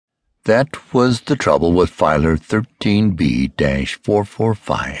That was the trouble with Filer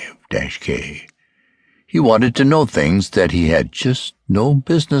 13B-445-K. He wanted to know things that he had just no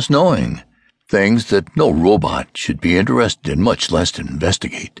business knowing, things that no robot should be interested in, much less to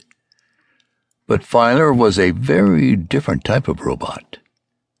investigate. But Filer was a very different type of robot.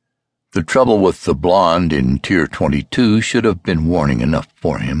 The trouble with the blonde in Tier 22 should have been warning enough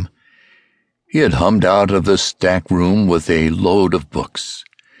for him. He had hummed out of the stack room with a load of books,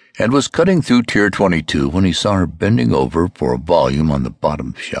 and was cutting through Tier 22 when he saw her bending over for a volume on the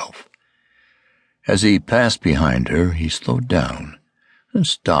bottom shelf. As he passed behind her, he slowed down and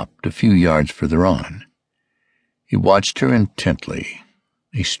stopped a few yards further on. He watched her intently,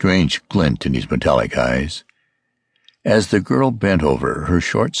 a strange glint in his metallic eyes. As the girl bent over, her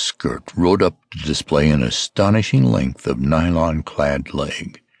short skirt rode up to display an astonishing length of nylon-clad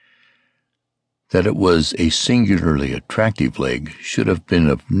leg. That it was a singularly attractive leg should have been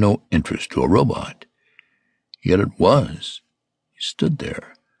of no interest to a robot. Yet it was. He stood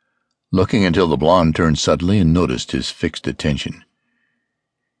there, looking until the blonde turned suddenly and noticed his fixed attention.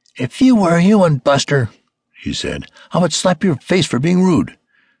 "If you were a human, Buster," she said, "I would slap your face for being rude.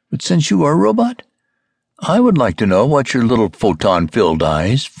 But since you are a robot, I would like to know what your little photon-filled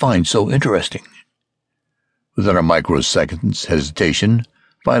eyes find so interesting." Within a microsecond's hesitation,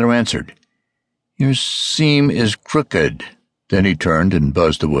 Filer answered, "Your seam is crooked." Then he turned and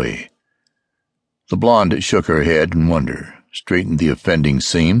buzzed away. The blonde shook her head in wonder, straightened the offending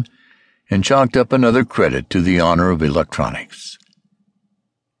seam, and chalked up another credit to the honor of electronics.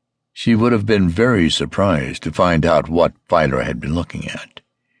 She would have been very surprised to find out what Filer had been looking at.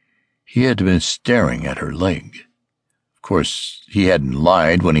 He had been staring at her leg. Of course, he hadn't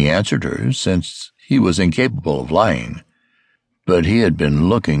lied when he answered her, since he was incapable of lying. But he had been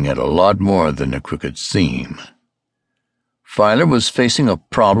looking at a lot more than a crooked seam. Filer was facing a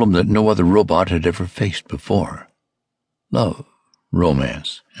problem that no other robot had ever faced before. Love,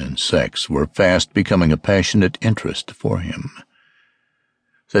 romance, and sex were fast becoming a passionate interest for him.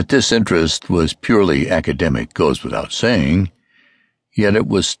 That this interest was purely academic goes without saying, yet it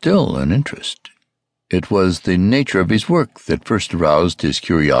was still an interest. It was the nature of his work that first aroused his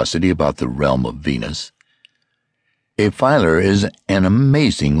curiosity about the realm of Venus. A Filer is an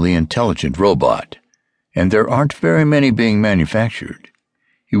amazingly intelligent robot, and there aren't very many being manufactured.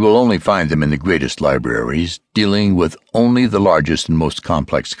 You will only find them in the greatest libraries, dealing with only the largest and most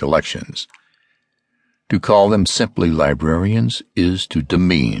complex collections. To call them simply librarians is to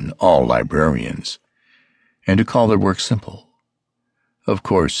demean all librarians, and to call their work simple. Of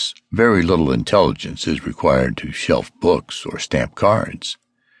course, very little intelligence is required to shelf books or stamp cards,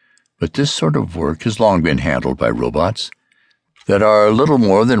 but this sort of work has long been handled by robots that are little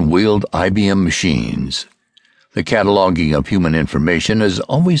more than wheeled IBM machines. The cataloging of human information has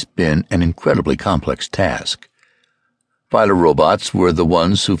always been an incredibly complex task. Filer robots were the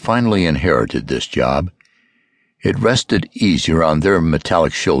ones who finally inherited this job. It rested easier on their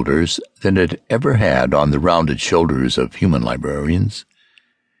metallic shoulders than it ever had on the rounded shoulders of human librarians.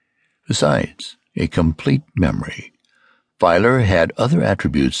 Besides a complete memory, Filer had other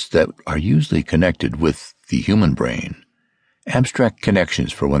attributes that are usually connected with the human brain. Abstract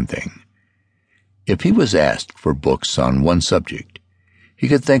connections, for one thing. If he was asked for books on one subject, he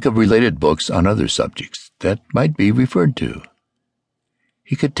could think of related books on other subjects that might be referred to.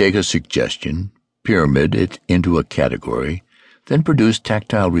 He could take a suggestion, pyramid it into a category, then produce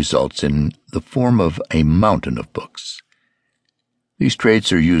tactile results in the form of a mountain of books. These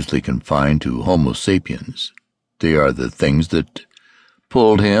traits are usually confined to Homo sapiens. They are the things that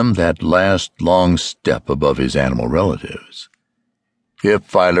pulled him that last long step above his animal relatives. If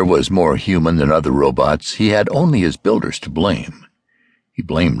Filer was more human than other robots, he had only his builders to blame. He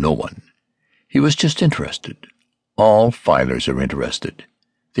blamed no one. He was just interested. All Filers are interested.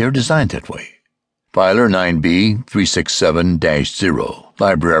 They are designed that way. Filer 9B-367-0,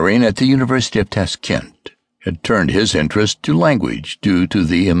 librarian at the University of Tashkent, had turned his interest to language due to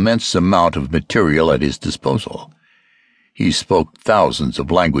the immense amount of material at his disposal. He spoke thousands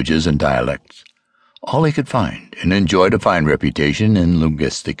of languages and dialects, all he could find, and enjoyed a fine reputation in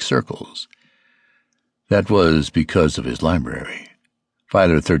linguistic circles. That was because of his library,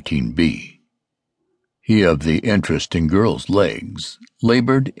 Filer 13B. He of the interest in girls' legs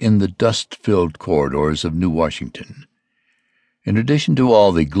labored in the dust-filled corridors of New Washington. In addition to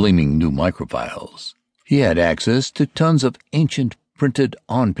all the gleaming new microfiles, he had access to tons of ancient printed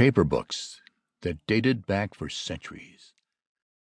on-paper books that dated back for centuries.